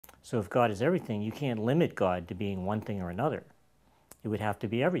So if God is everything, you can't limit God to being one thing or another. It would have to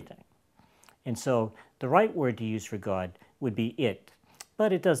be everything. And so the right word to use for God would be it,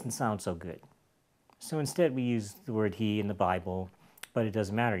 but it doesn't sound so good. So instead we use the word he in the Bible, but it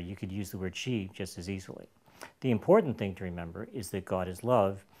doesn't matter. You could use the word she just as easily. The important thing to remember is that God is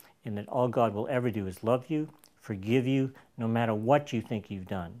love, and that all God will ever do is love you, forgive you, no matter what you think you've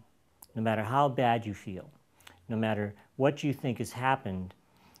done, no matter how bad you feel, no matter what you think has happened.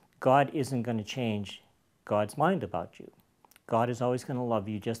 God isn't going to change God's mind about you. God is always going to love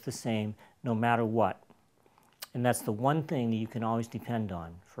you just the same, no matter what. And that's the one thing that you can always depend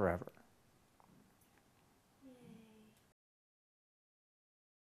on forever.